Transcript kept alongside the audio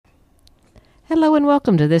Hello and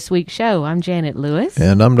welcome to this week's show. I'm Janet Lewis.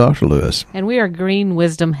 And I'm Dr. Lewis. And we are Green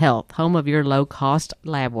Wisdom Health, home of your low-cost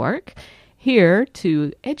lab work, here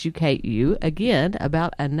to educate you again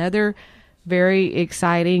about another very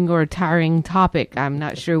exciting or tiring topic. I'm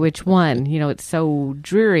not sure which one. You know, it's so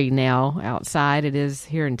dreary now outside. It is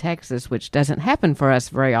here in Texas, which doesn't happen for us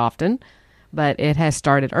very often, but it has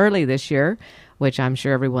started early this year, which I'm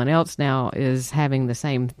sure everyone else now is having the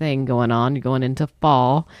same thing going on. You're going into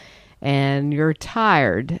fall, and you're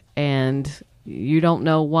tired, and you don't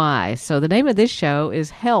know why. So the name of this show is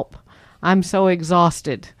Help. I'm so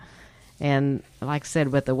exhausted. And like I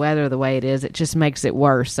said, with the weather the way it is, it just makes it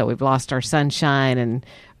worse. So we've lost our sunshine and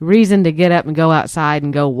reason to get up and go outside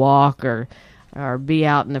and go walk or be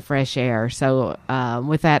out in the fresh air. So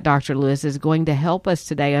with that, Dr. Lewis is going to help us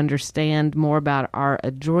today understand more about our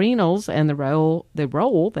adrenals and the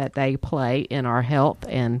role that they play in our health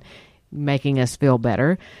and making us feel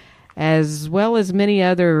better, as well as many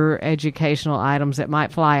other educational items that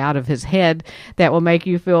might fly out of his head that will make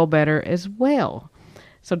you feel better as well.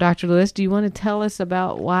 So, Dr. Lewis, do you want to tell us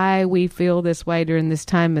about why we feel this way during this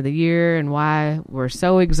time of the year and why we're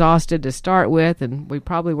so exhausted to start with, and we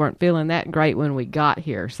probably weren't feeling that great when we got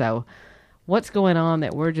here? So what's going on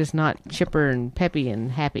that we're just not chipper and peppy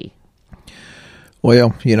and happy?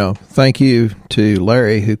 Well, thank you to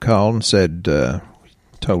Larry who called and said,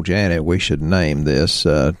 told Janet we should name this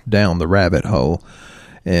Down the Rabbit Hole,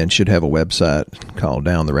 and should have a website called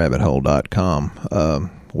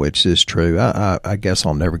downtherabbithole.com, which is true. I guess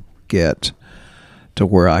I'll never get to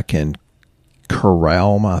where I can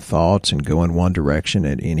corral my thoughts and go in one direction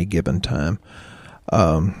at any given time.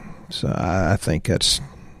 So I think that's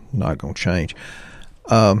not going to change.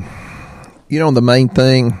 The main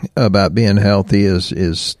thing about being healthy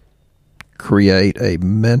is create a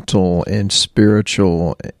mental and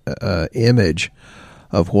spiritual image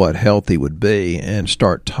of what healthy would be and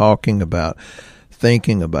start talking about,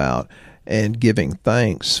 thinking about, and giving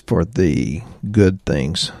thanks for the good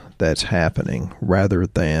things that's happening rather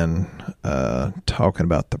than talking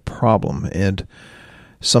about the problem. And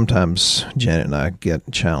sometimes Janet and I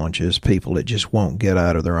get challenges, people that just won't get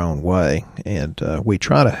out of their own way, and we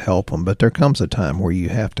try to help them, but there comes a time where you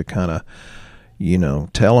have to kind of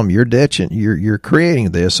tell them you're ditching, you're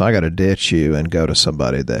creating this. I got to ditch you and go to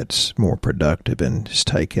somebody that's more productive and is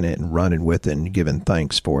taking it and running with it and giving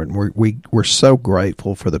thanks for it. And we're so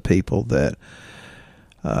grateful for the people that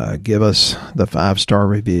give us the 5-star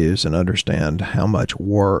reviews and understand how much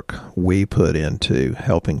work we put into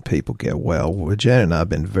helping people get well. Well, Jen and I have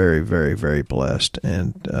been very, very, very blessed,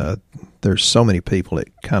 and there's so many people that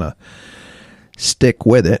kind of stick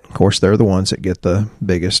with it. Of course, they're the ones that get the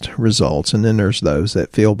biggest results, and then there's those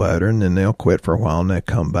that feel better, and then they'll quit for a while and they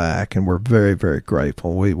come back, and we're very, very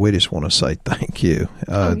grateful. We just want to say thank you.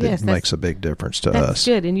 That makes a big difference to us. That's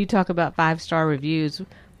good. And you talk about 5-star reviews.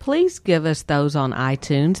 Please give us those on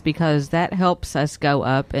iTunes, because that helps us go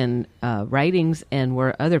up in ratings, and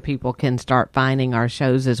where other people can start finding our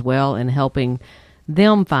shows as well and helping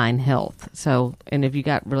them find health. So, and if you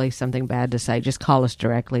got really something bad to say, just call us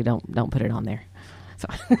directly. Don't put it on there. So.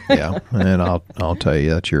 Yeah, and I'll tell you,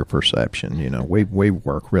 that's your perception. We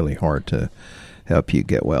work really hard to help you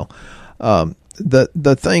get well.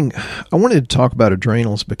 The thing I wanted to talk about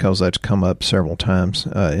adrenals, because that's come up several times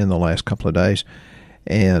in the last couple of days.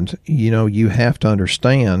 And, you have to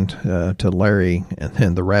understand, to Larry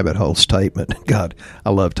and the rabbit hole statement, God, I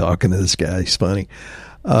love talking to this guy. He's funny.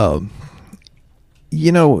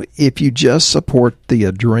 If you just support the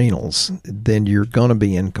adrenals, then you're going to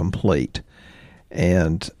be incomplete.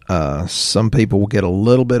 And some people will get a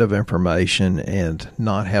little bit of information and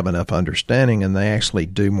not have enough understanding, and they actually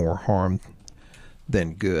do more harm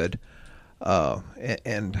than good.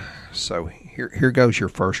 And so here goes your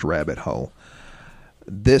first rabbit hole.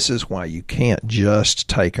 This is why you can't just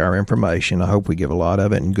take our information. I hope we give a lot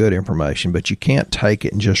of it and good information, but you can't take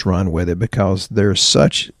it and just run with it, because there's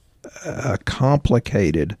such a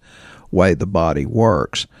complicated way the body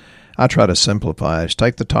works. I try to simplify it.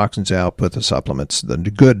 Take the toxins out, put the supplements, the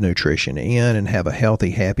good nutrition in, and have a healthy,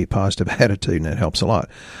 happy, positive attitude, and it helps a lot.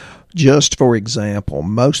 Just for example,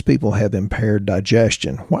 most people have impaired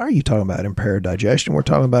digestion. Why are you talking about impaired digestion? We're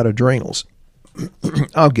talking about adrenals.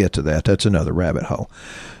 I'll get to that. That's another rabbit hole.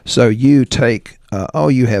 So you take,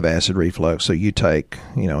 you have acid reflux. So you take,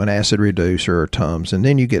 an acid reducer or Tums, and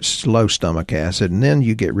then you get low stomach acid, and then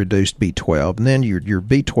you get reduced B12, and then your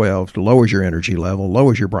B12 lowers your energy level,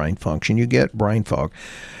 lowers your brain function. You get brain fog.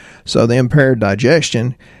 So the impaired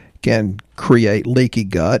digestion can create leaky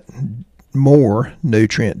gut, more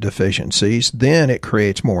nutrient deficiencies, then it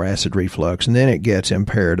creates more acid reflux, and then it gets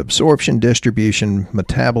impaired absorption, distribution,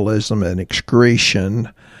 metabolism, and excretion.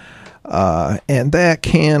 And that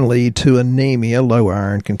can lead to anemia. Low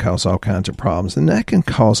iron can cause all kinds of problems, and that can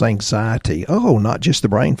cause anxiety. Oh, not just the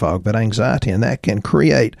brain fog, but anxiety, and that can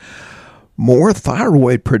create more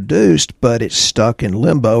thyroid produced, but it's stuck in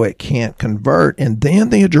limbo. It can't convert, and then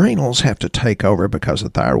the adrenals have to take over because the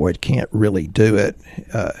thyroid can't really do it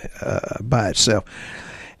by itself.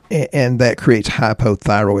 And that creates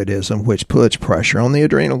hypothyroidism, which puts pressure on the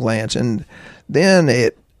adrenal glands, and then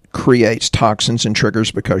it creates toxins and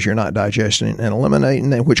triggers because you're not digesting and eliminating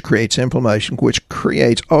them, which creates inflammation, which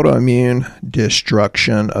creates autoimmune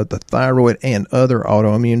destruction of the thyroid and other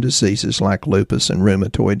autoimmune diseases like lupus and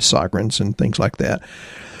rheumatoid Sjogren's and things like that.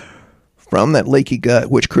 From that leaky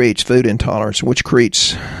gut, which creates food intolerance, which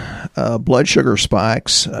creates blood sugar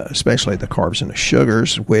spikes, especially the carbs and the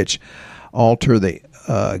sugars, which alter the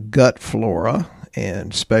gut flora,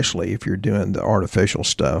 and especially if you're doing the artificial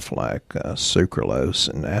stuff like sucralose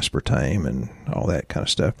and aspartame and all that kind of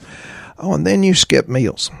stuff. Oh, and then you skip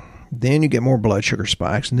meals. Then you get more blood sugar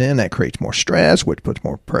spikes, and then that creates more stress, which puts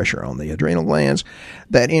more pressure on the adrenal glands.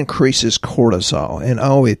 That increases cortisol. And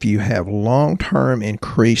if you have long-term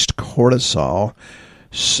increased cortisol,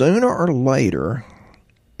 sooner or later,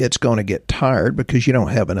 it's going to get tired because you don't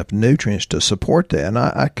have enough nutrients to support that. And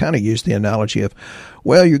I kind of use the analogy of,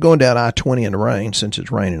 well, you're going down I-20 in the rain. Since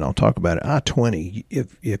it's raining, I'll talk about it. I-20,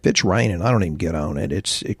 if it's raining, I don't even get on it.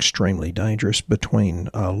 It's extremely dangerous between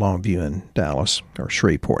Longview and Dallas, or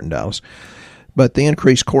Shreveport and Dallas. But the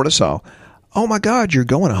increased cortisol, oh my God, you're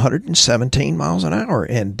going 117 miles an hour.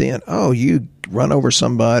 And then, you run over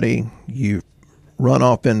somebody, you run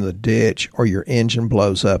off in the ditch, or your engine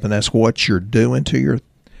blows up. And that's what you're doing to your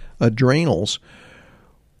adrenals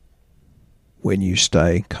when you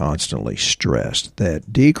stay constantly stressed.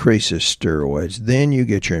 That decreases steroids. Then you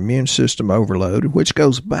get your immune system overloaded, which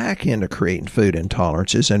goes back into creating food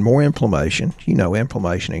intolerances and more inflammation.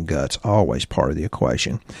 Inflammation in gut's always part of the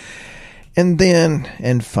equation.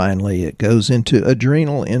 And finally, it goes into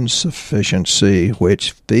adrenal insufficiency,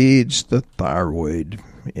 which feeds the thyroid.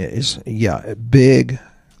 Big.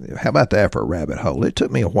 How about that for a rabbit hole? It took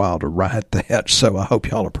me a while to write that, so I hope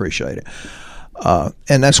y'all appreciate it.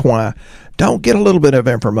 And that's why don't get a little bit of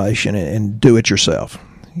information and do it yourself.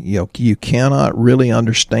 You cannot really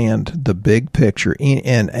understand the big picture,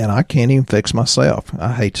 and I can't even fix myself.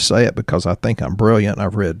 I hate to say it because I think I'm brilliant.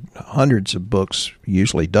 I've read hundreds of books,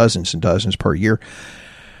 usually dozens and dozens per year.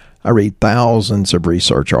 I read thousands of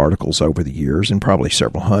research articles over the years, and probably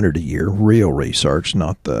several hundred a year, real research,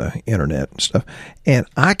 not the internet and stuff. And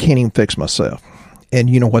I can't even fix myself. And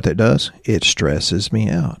you know what that does? It stresses me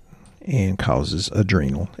out and causes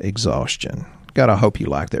adrenal exhaustion. God, I hope you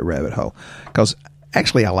like that rabbit hole, because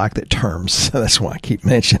actually I like that term, so that's why I keep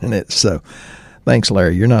mentioning it. So thanks,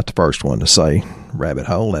 Larry. You're not the first one to say rabbit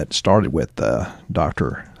hole. That started with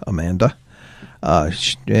Dr. Amanda.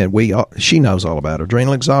 She knows all about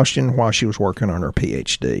adrenal exhaustion while she was working on her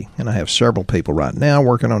PhD. And I have several people right now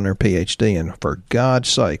working on their PhD, and for God's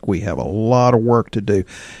sake, we have a lot of work to do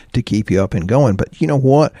to keep you up and going. But you know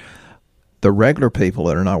what? The regular people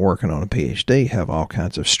that are not working on a PhD have all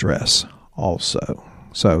kinds of stress also.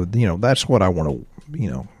 So, that's what I want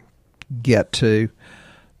to, get to,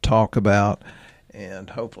 talk about, and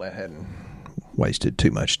hopefully I hadn't wasted too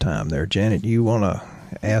much time there. Janet, you want to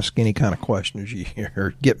ask any kind of questions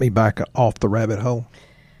or get me back off the rabbit hole?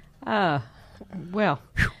 Well,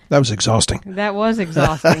 that was exhausting. That was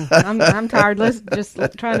exhausting. I'm tired. Let's just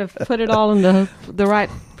try to put it all in the right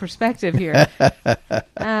perspective here.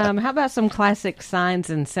 How about some classic signs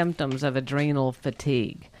and symptoms of adrenal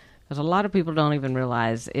fatigue? Because a lot of people don't even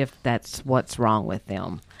realize if that's what's wrong with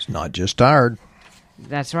them. It's not just tired.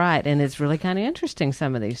 That's right, and it's really kind of interesting,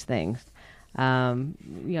 some of these things. Like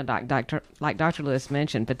Dr. Lewis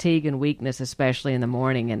mentioned, fatigue and weakness, especially in the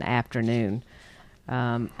morning and afternoon.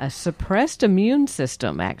 A suppressed immune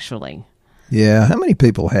system, actually. Yeah, how many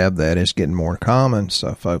people have that? It's getting more common,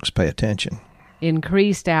 so folks pay attention.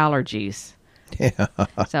 Increased allergies. Yeah.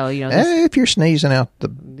 So, if you're sneezing out the...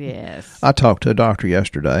 Yes. I talked to a doctor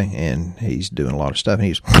yesterday, and he's doing a lot of stuff, and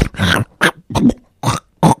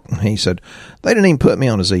he said, they didn't even put me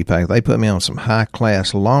on a Z-Pack. They put me on some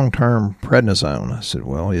high-class long-term prednisone. I said,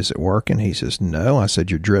 well, is it working? He says, no. I said,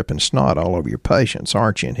 you're dripping snot all over your patients,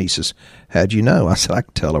 aren't you? And he says, how'd you know? I said, I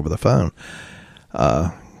can tell over the phone.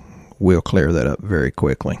 We'll clear that up very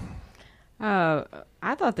quickly. I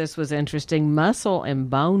thought this was interesting. Muscle and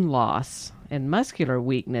bone loss and muscular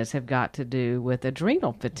weakness have got to do with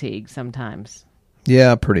adrenal fatigue sometimes.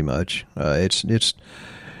 Yeah, pretty much.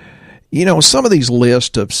 Some of these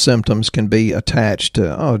lists of symptoms can be attached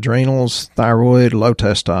to adrenals, thyroid, low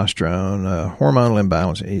testosterone, hormonal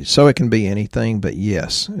imbalance. So it can be anything, but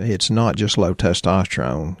yes, it's not just low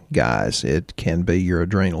testosterone, guys. It can be your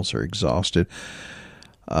adrenals are exhausted.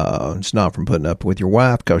 It's not from putting up with your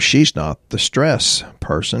wife because she's not the stress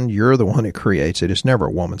person. You're the one that creates it. It's never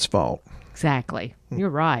a woman's fault. Exactly. You're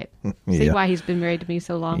right. See why he's been married to me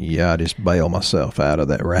so long? Yeah, I just bail myself out of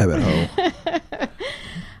that rabbit hole.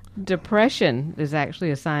 Depression is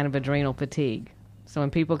actually a sign of adrenal fatigue. So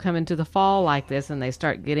when people come into the fall like this and they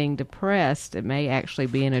start getting depressed, it may actually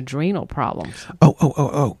be an adrenal problem.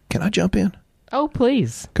 Oh. Can I jump in? Oh,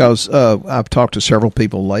 please. Because I've talked to several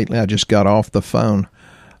people lately. I just got off the phone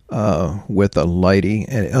with a lady,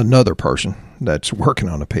 another person that's working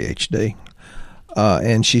on a PhD.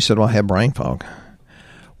 And she said, well, I have brain fog.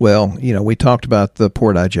 Well, we talked about the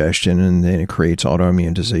poor digestion, and then it creates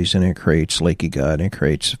autoimmune disease, and it creates leaky gut, and it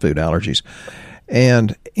creates food allergies.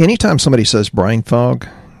 And anytime somebody says brain fog,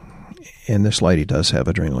 and this lady does have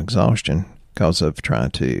adrenal exhaustion because of trying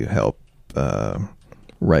to help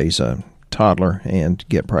raise a toddler and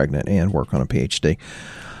get pregnant and work on a PhD,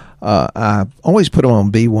 I always put them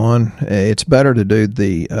on B1. It's better to do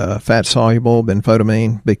the fat-soluble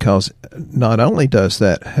benfotiamine because not only does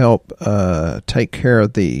that help take care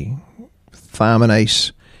of the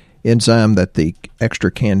thiaminase enzyme that the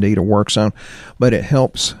extra candida works on, but it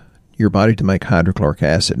helps your body to make hydrochloric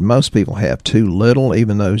acid. Most people have too little,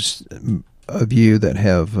 even those of you that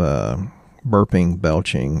have burping,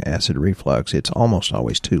 belching, acid reflux. It's almost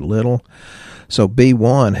always too little. So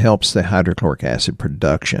B1 helps the hydrochloric acid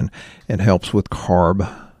production and helps with carb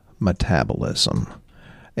metabolism.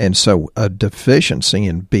 And so a deficiency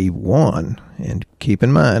in B1, and keep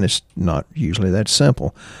in mind it's not usually that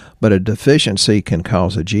simple, but a deficiency can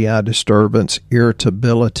cause a GI disturbance,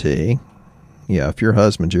 irritability. Yeah, if your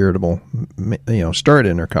husband's irritable, stir it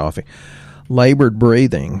in their coffee. Labored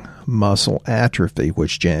breathing, muscle atrophy,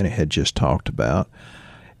 which Janet had just talked about,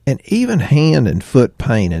 and even hand and foot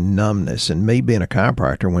pain and numbness. And me being a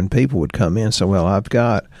chiropractor, when people would come in and say, well, I've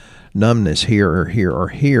got numbness here or here or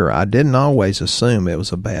here, I didn't always assume it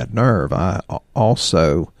was a bad nerve. I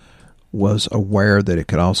also was aware that it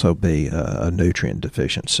could also be a nutrient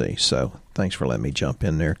deficiency. So thanks for letting me jump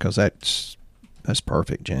in there because that's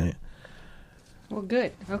perfect, Janet. Well,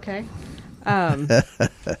 good. Okay.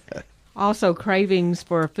 Also, cravings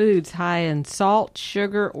for foods high in salt,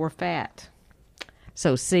 sugar, or fat.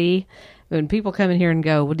 So, see, when people come in here and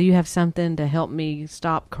go, well, do you have something to help me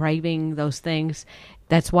stop craving those things?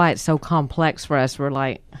 That's why it's so complex for us. We're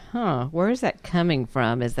like, where is that coming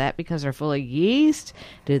from? Is that because they're full of yeast?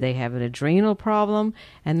 Do they have an adrenal problem?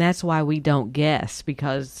 And that's why we don't guess,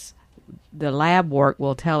 because the lab work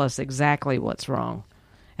will tell us exactly what's wrong.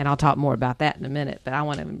 And I'll talk more about that in a minute. But I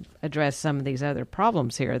want to address some of these other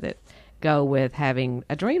problems here that go with having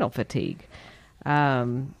adrenal fatigue.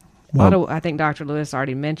 I think Dr. Lewis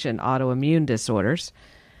already mentioned autoimmune disorders,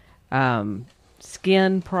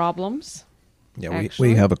 skin problems. Yeah,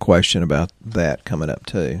 we have a question about that coming up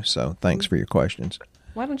too. So thanks for your questions.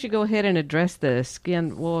 Why don't you go ahead and address the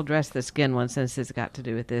skin? We'll address the skin one since it's got to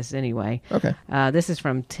do with this anyway. Okay. This is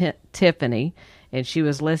from Tiffany, and she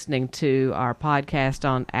was listening to our podcast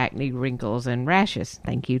on acne, wrinkles, and rashes.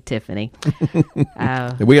 Thank you, Tiffany.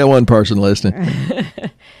 We got one person listening.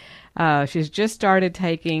 She's just started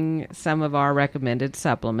taking some of our recommended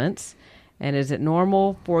supplements. And is it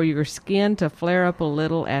normal for your skin to flare up a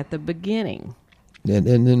little at the beginning? And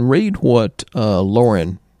then read what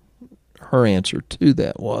Lauren, her answer to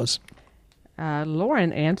that was.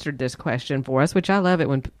 Lauren answered this question for us, which I love it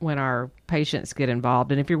when our patients get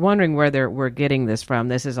involved. And if you're wondering where we're getting this from,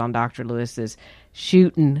 this is on Dr. Lewis's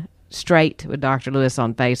Shooting Straight with Dr. Lewis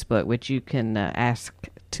on Facebook, which you can ask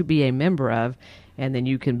to be a member of, and then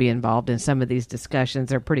you can be involved in some of these discussions.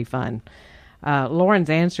 They're pretty fun.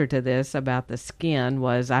 Lauren's answer to this about the skin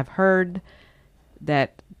was, I've heard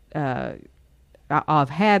that I've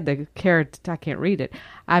had the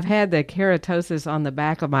I've had the keratosis on the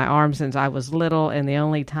back of my arm since I was little, and the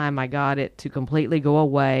only time I got it to completely go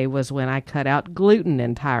away was when I cut out gluten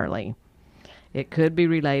entirely. It could be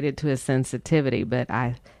related to a sensitivity, but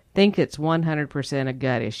I think it's 100% a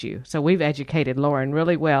gut issue. So we've educated Lauren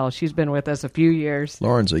really well. She's been with us a few years.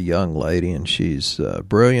 Lauren's a young lady, and she's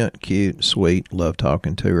brilliant, cute, sweet. Love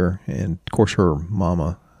talking to her. And, of course, her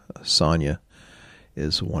mama, Sonia,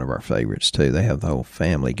 is one of our favorites, too. They have the whole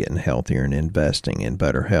family getting healthier and investing in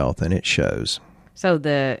better health, and it shows. So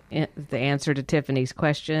the answer to Tiffany's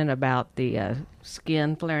question about the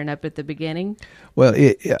skin flaring up at the beginning? Well,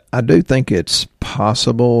 I do think it's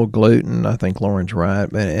possible gluten. I think Lauren's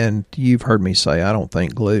right. And you've heard me say I don't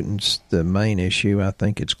think gluten's the main issue. I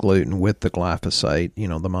think it's gluten with the glyphosate,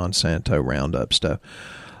 the Monsanto Roundup stuff.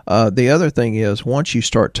 The other thing is, once you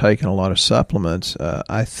start taking a lot of supplements,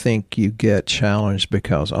 I think you get challenged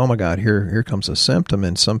because, oh my God, here comes a symptom,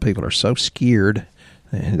 and some people are so scared.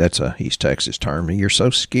 That's a East Texas term. You're so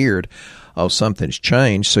scared, oh, something's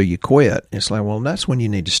changed, so you quit. It's like, well, that's when you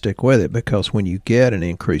need to stick with it, because when you get an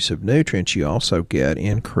increase of nutrients, you also get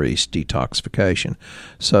increased detoxification.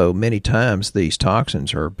 So many times these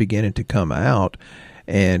toxins are beginning to come out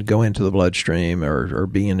and go into the bloodstream or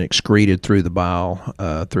being excreted through the bile,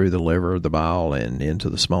 through the liver, the bile, and into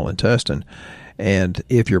the small intestine. And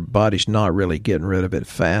if your body's not really getting rid of it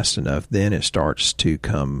fast enough, then it starts to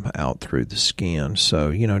come out through the skin.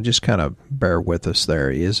 So, just kind of bear with us there.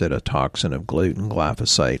 Is it a toxin of gluten,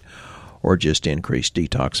 glyphosate, or just increased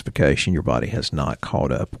detoxification your body has not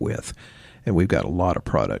caught up with? And we've got a lot of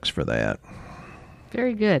products for that.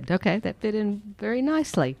 Very good. Okay, that fit in very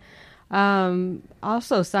nicely.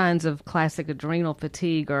 Also, signs of classic adrenal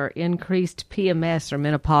fatigue are increased PMS or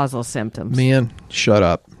menopausal symptoms. Men, shut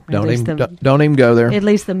up. Don't even go there. At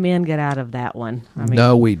least the men get out of that one.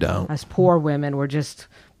 No, we don't. Us poor women were just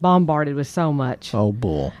bombarded with so much. Oh,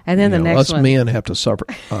 bull. And then the next us one. Us men have to suffer.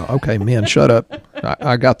 Okay, men, shut up.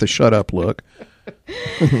 I got the shut up look.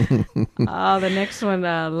 The next one,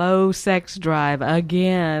 low sex drive.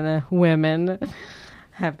 Again, women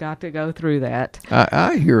have got to go through that.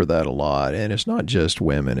 I hear that a lot, and it's not just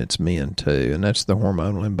women, it's men too, and that's the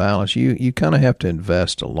hormonal imbalance. You kind of have to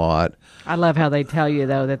invest a lot. I love how they tell you,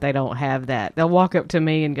 though, that they don't have that. They'll walk up to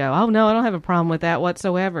me and go, oh, no, I don't have a problem with that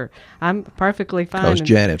whatsoever. I'm perfectly fine. Because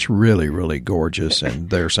Janet's really, really gorgeous,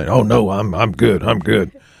 and they're saying, oh, no, I'm good, I'm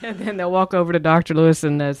good. And then they'll walk over to Dr. Lewis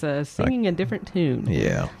and singing a different tune.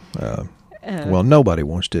 Yeah. Well, nobody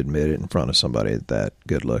wants to admit it in front of somebody that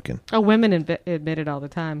good looking. Oh, women admit it all the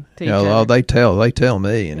time to each other. They tell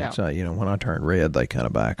me, and it's when I turn red, they kind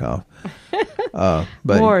of back off.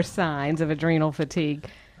 But more signs of adrenal fatigue.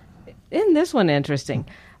 Isn't this one interesting?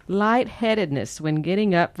 Lightheadedness when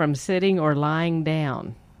getting up from sitting or lying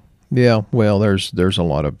down. Yeah, well, there's a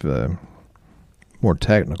lot of more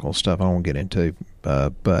technical stuff I won't get into,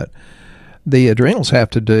 but the adrenals have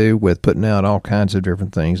to do with putting out all kinds of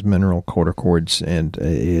different things, mineral corticoids, and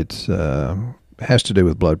it has to do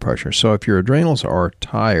with blood pressure. So if your adrenals are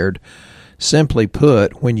tired, simply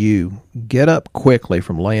put, when you get up quickly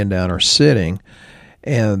from laying down or sitting,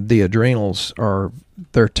 and the adrenals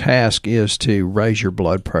their task is to raise your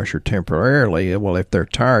blood pressure temporarily. Well, if they're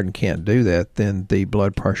tired and can't do that, then the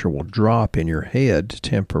blood pressure will drop in your head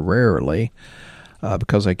temporarily.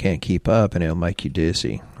 Because they can't keep up, and it'll make you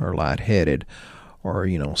dizzy or lightheaded, or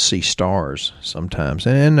see stars sometimes.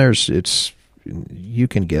 And you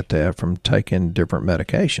can get that from taking different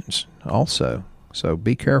medications also. So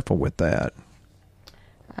be careful with that.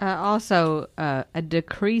 Also, a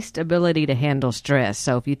decreased ability to handle stress.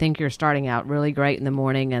 So if you think you're starting out really great in the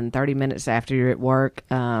morning, and 30 minutes after you're at work,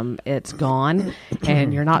 it's gone,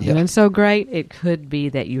 and you're not doing so great, it could be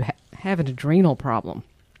that you have an adrenal problem.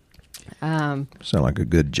 Sound like a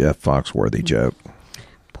good Jeff Foxworthy joke.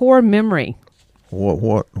 Poor memory.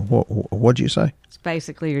 What'd you say? It's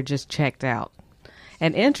basically you're just checked out.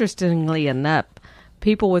 And interestingly enough,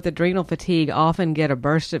 people with adrenal fatigue often get a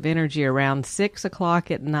burst of energy around 6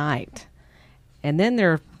 o'clock at night, and then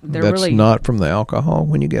they're That's really not from the alcohol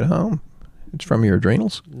when you get home. It's from your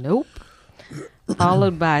adrenals. Nope.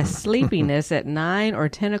 Followed by sleepiness at 9 or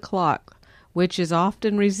 10 o'clock, which is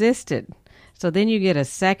often resisted. So then you get a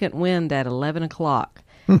second wind at 11 o'clock,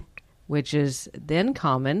 which is then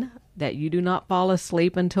common that you do not fall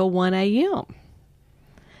asleep until 1 a.m.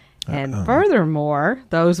 And furthermore,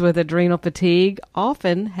 those with adrenal fatigue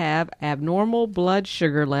often have abnormal blood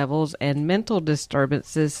sugar levels and mental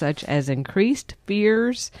disturbances such as increased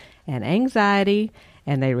fears and anxiety,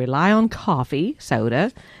 and they rely on coffee,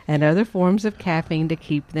 soda, and other forms of caffeine to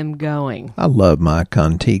keep them going. I love my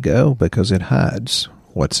Contigo because it hides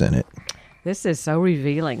what's in it. This is so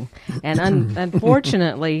revealing. And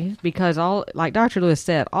unfortunately, because like Dr. Lewis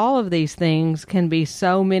said, all of these things can be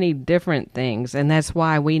so many different things. And that's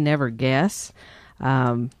why we never guess,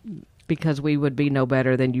 because we would be no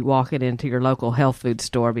better than you walking into your local health food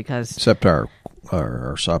store because... Except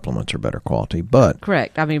our supplements are better quality, but...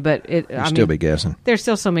 Correct. Still be guessing. There's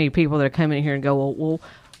still so many people that are coming in here and go, well,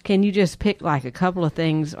 can you just pick like a couple of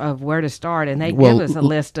things of where to start? And they give us a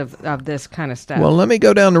list of this kind of stuff. Well, let me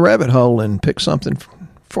go down the rabbit hole and pick something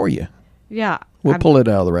for you. Yeah. We'll pull it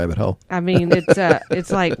out of the rabbit hole. I mean,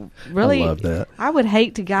 it's like really... I love that. I would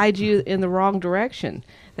hate to guide you in the wrong direction.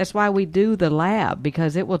 That's why we do the lab,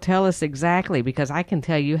 because it will tell us exactly, because I can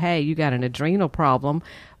tell you, hey, you got an adrenal problem,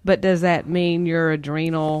 but does that mean your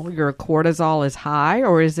cortisol is high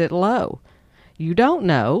or is it low? You don't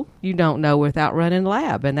know. You don't know without running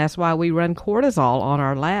lab. And that's why we run cortisol on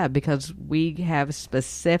our lab, because we have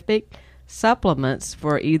specific supplements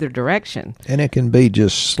for either direction. And it can be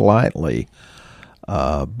just slightly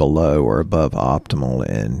below or above optimal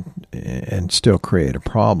and still create a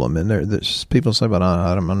problem. And people say, but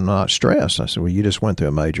I'm not stressed. I said, well, you just went through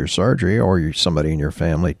a major surgery, or somebody in your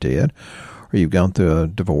family did, or you've gone through a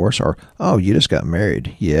divorce, or, oh, you just got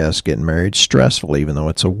married. Yes, getting married is stressful, even though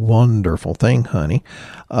it's a wonderful thing, honey.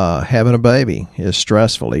 Having a baby is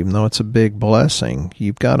stressful, even though it's a big blessing.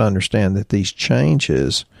 You've got to understand that these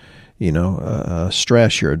changes,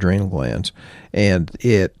 stress your adrenal glands. And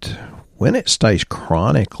when it stays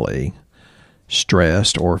chronically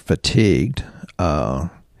stressed or fatigued,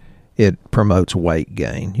 it promotes weight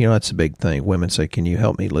gain. That's a big thing. Women say, can you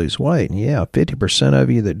help me lose weight? And yeah, 50% of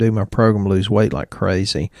you that do my program lose weight like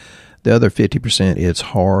crazy. The other 50%, it's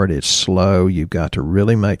hard, it's slow. You've got to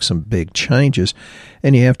really make some big changes,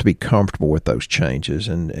 and you have to be comfortable with those changes.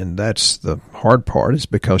 And that's the hard part, is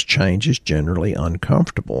because change is generally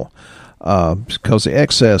uncomfortable. Because the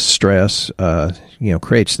excess stress,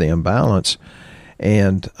 creates the imbalance.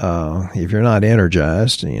 And if you're not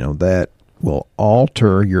energized, that will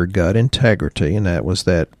alter your gut integrity, and that was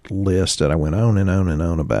that list that I went on and on and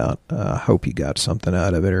on about. I hope you got something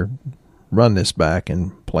out of it, or run this back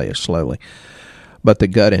and play it slowly. But the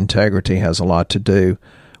gut integrity has a lot to do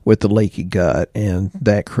with the leaky gut, and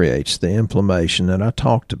that creates the inflammation that I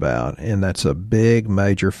talked about, and that's a big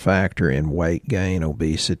major factor in weight gain,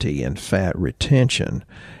 obesity, and fat retention.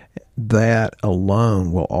 That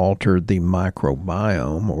alone will alter the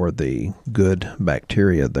microbiome, or the good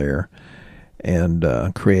bacteria there, and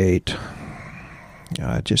create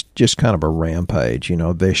just kind of a rampage,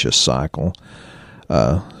 a vicious cycle,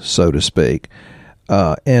 so to speak.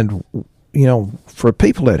 And for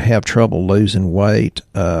people that have trouble losing weight,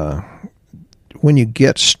 when you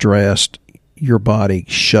get stressed, your body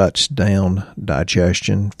shuts down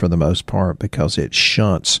digestion for the most part, because it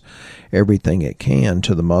shunts everything it can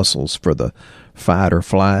to the muscles for the fight or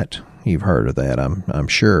flight. You've heard of that, I'm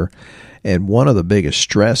sure. And one of the biggest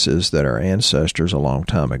stresses that our ancestors a long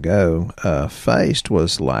time ago faced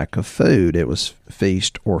was lack of food. It was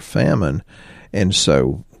feast or famine. And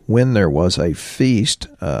so when there was a feast,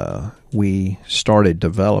 we started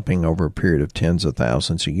developing over a period of tens of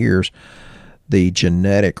thousands of years. The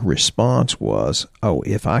genetic response was,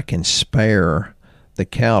 if I can spare the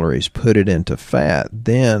calories, put it into fat,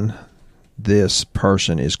 then this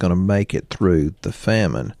person is going to make it through the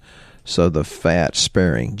famine. So the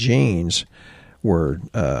fat-sparing genes were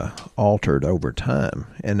altered over time,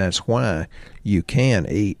 and that's why you can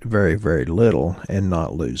eat very, very little and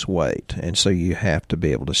not lose weight. And so you have to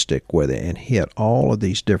be able to stick with it and hit all of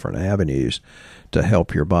these different avenues to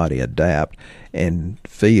help your body adapt and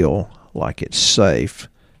feel like it's safe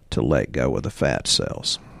to let go of the fat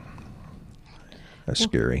cells. That's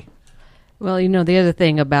scary. Well, the other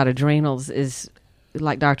thing about adrenals is,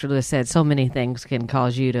 like Dr. Lewis said, so many things can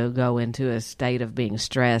cause you to go into a state of being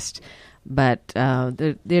stressed. But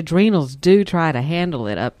the adrenals do try to handle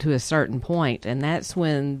it up to a certain point, and that's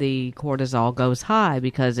when the cortisol goes high,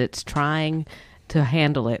 because it's trying to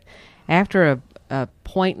handle it. After a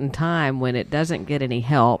point in time when it doesn't get any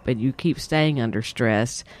help and you keep staying under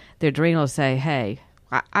stress, the adrenals say, hey,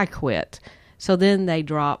 I quit. So then they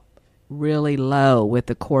drop really low with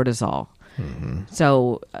the cortisol. Mm-hmm.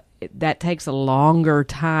 So that takes a longer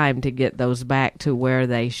time to get those back to where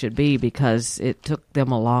they should be, because it took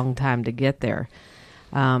them a long time to get there.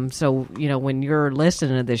 So, when you're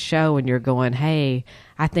listening to this show and you're going, hey,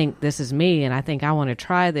 I think this is me and I think I want to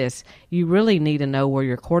try this, you really need to know where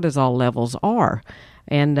your cortisol levels are.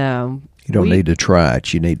 And you don't need to try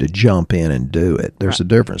it. You need to jump in and do it. There's a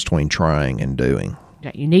difference between trying and doing.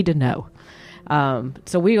 Yeah, you need to know.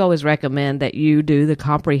 So we always recommend that you do the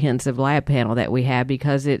comprehensive lab panel that we have,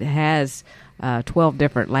 because it has 12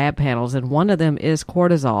 different lab panels, and one of them is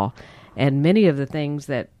cortisol. And many of the things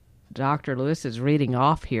that Dr. Lewis is reading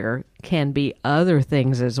off here can be other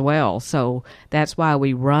things as well. So that's why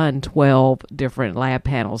we run 12 different lab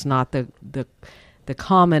panels, not the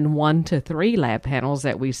common 1 to 3 lab panels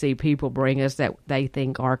that we see people bring us that they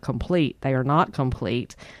think are complete. They are not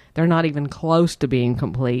complete. They're not even close to being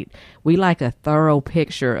complete. We like a thorough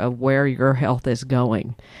picture of where your health is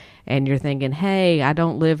going. And you're thinking, hey, I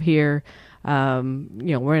don't live here. We're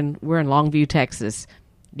in Longview, Texas.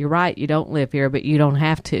 you're right, you don't live here, but you don't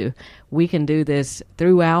have to. We can do this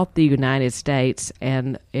throughout the United States,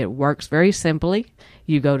 and it works very simply.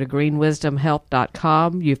 You go to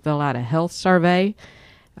greenwisdomhealth.com, you fill out a health survey.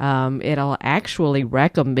 It'll actually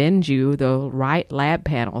recommend you the right lab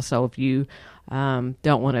panel. So if you don't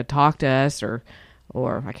want to talk to us, or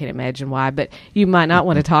I can't imagine why, but you might not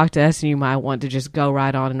want to talk to us and you might want to just go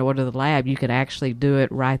right on and order the lab, you can actually do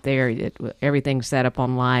it right there. Everything's set up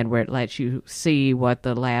online where it lets you see what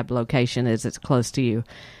the lab location is that's close to you.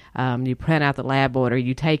 You print out the lab order,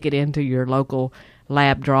 you take it into your local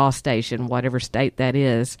lab draw station, whatever state that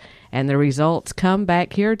is, and the results come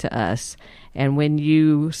back here to us. And when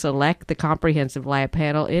you select the comprehensive lab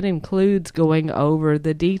panel, it includes going over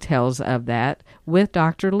the details of that with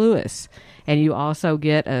Dr. Lewis. And you also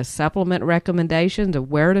get a supplement recommendations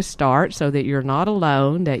of where to start so that you're not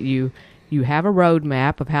alone, that you have a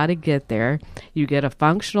roadmap of how to get there. You get a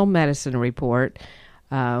functional medicine report.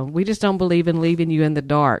 We just don't believe in leaving you in the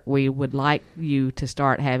dark. We would like you to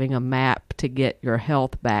start having a map to get your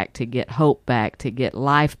health back, to get hope back, to get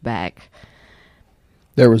life back.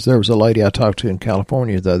 There was a lady I talked to in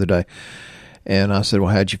California the other day, and I said,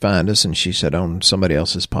 well, how'd you find us? And she said, on somebody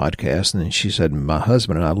else's podcast. And then she said, my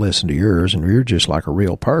husband and I listened to yours, and you're just like a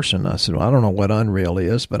real person. I said, well, I don't know what unreal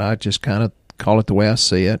is, but I just kind of call it the way I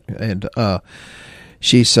see it. And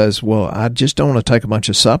she says, well, I just don't want to take a bunch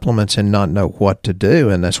of supplements and not know what to do,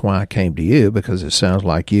 and that's why I came to you, because it sounds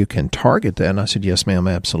like you can target that. And I said, yes, ma'am,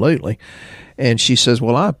 absolutely. And she says,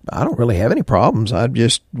 well, I don't really have any problems. I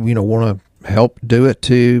just, want to help do it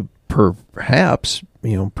to perhaps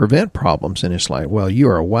prevent problems. And it's like, well, you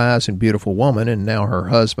are a wise and beautiful woman, and now her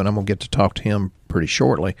husband, I'm going to get to talk to him pretty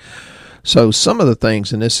shortly. So some of the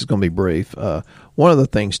things, and this is going to be brief, one of the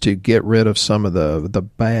things to get rid of some of the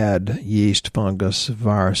bad yeast, fungus,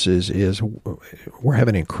 viruses is we're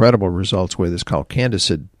having incredible results with. It's called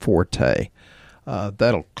Candicid Forte.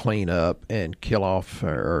 That'll clean up and kill off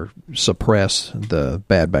or suppress the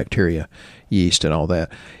bad bacteria, yeast, and all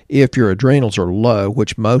that. If your adrenals are low,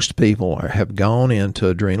 which most people have gone into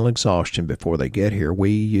adrenal exhaustion before they get here,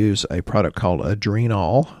 we use a product called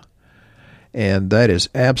Adren-All, and that is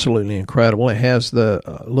absolutely incredible. It has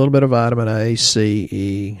a little bit of vitamin A, C,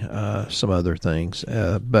 E, some other things,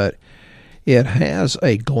 but it has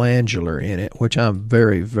a glandular in it, which I'm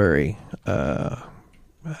very, very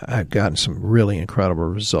I've gotten some really incredible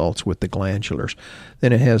results with the glandulars.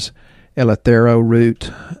 Then it has eleuthero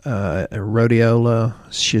root, rhodiola,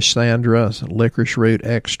 schisandra, licorice root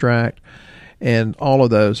extract, and all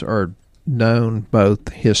of those are known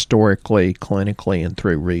both historically, clinically, and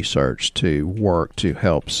through research to work to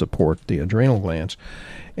help support the adrenal glands.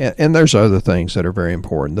 And there's other things that are very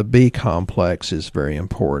important. The B complex is very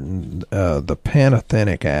important. The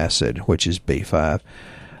pantothenic acid, which is B5,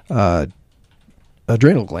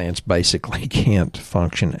 adrenal glands basically can't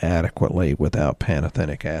function adequately without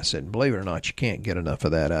pantothenic acid. Believe it or not, you can't get enough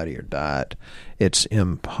of that out of your diet. It's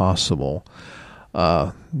impossible.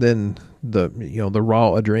 Then the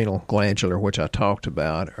raw adrenal glandular, which I talked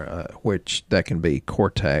about, which that can be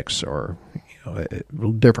cortex or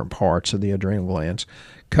different parts of the adrenal glands.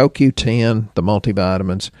 CoQ10, the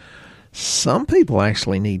multivitamins. Some people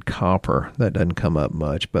actually need copper. That doesn't come up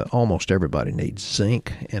much, but almost everybody needs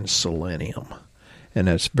zinc and selenium. And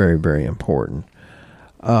that's very, very important.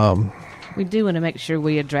 We do want to make sure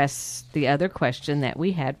we address the other question that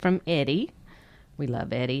we had from Eddie. We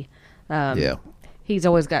love Eddie. Yeah. He's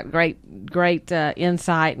always got great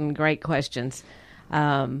insight and great questions.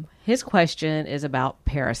 His question is about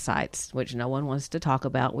parasites, which no one wants to talk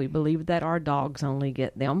about. We believe that our dogs only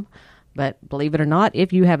get them. But believe it or not,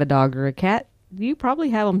 if you have a dog or a cat, you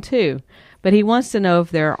probably have them too. But he wants to know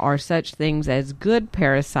if there are such things as good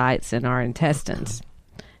parasites in our intestines.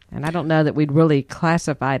 And I don't know that we'd really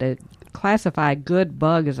classify good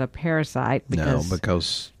bug as a parasite.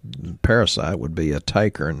 Because parasite would be a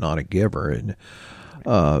taker and not a giver. And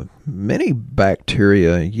many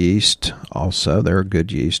bacteria, yeast also, they're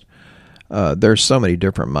good yeast. There's so many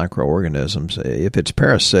different microorganisms. If it's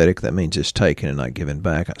parasitic, that means it's taken and not given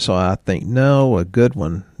back. So I think, no, a good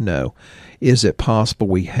one, no. Is it possible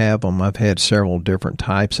we have them? I've had several different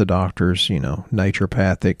types of doctors,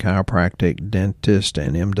 naturopathic, chiropractic, dentist,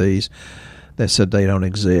 and MDs that said they don't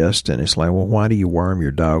exist. And it's like, well, why do you worm your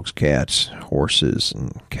dogs, cats, horses,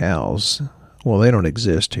 and cows? Well, they don't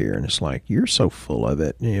exist here. And it's like, you're so full of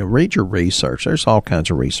it. Read your research. There's all kinds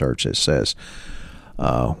of research that says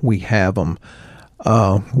we have them.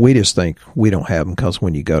 We just think we don't have them because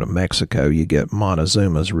when you go to Mexico, you get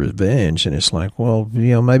Montezuma's revenge. And it's like, well,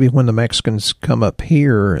 maybe when the Mexicans come up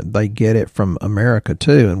here, they get it from America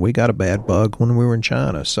too. And we got a bad bug when we were in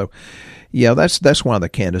China. So Yeah, that's why the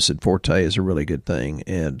Candida forte is a really good thing.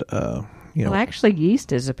 And, Well, actually,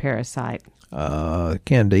 yeast is a parasite.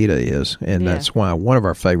 Candida is, and Yeah. that's why one of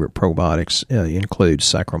our favorite probiotics includes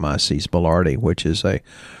Saccharomyces boulardii, which is a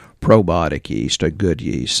probiotic yeast, a good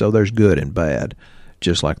yeast. So there's good and bad,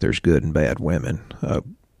 just like there's good and bad women.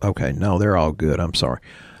 Okay, no, they're all good. I'm sorry.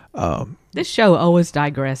 This show always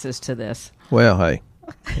digresses to this. Well, hey,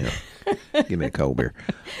 give me a cold beer.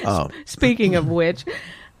 Speaking of which,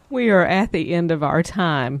 we are at the end of our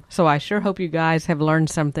time, so I sure hope you guys have learned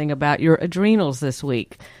something about your adrenals this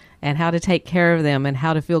week and how to take care of them and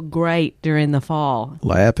how to feel great during the fall.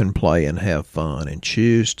 Laugh and play and have fun and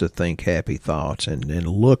choose to think happy thoughts and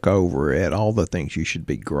look over at all the things you should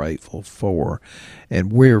be grateful for.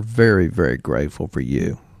 And we're very, very grateful for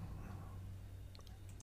you.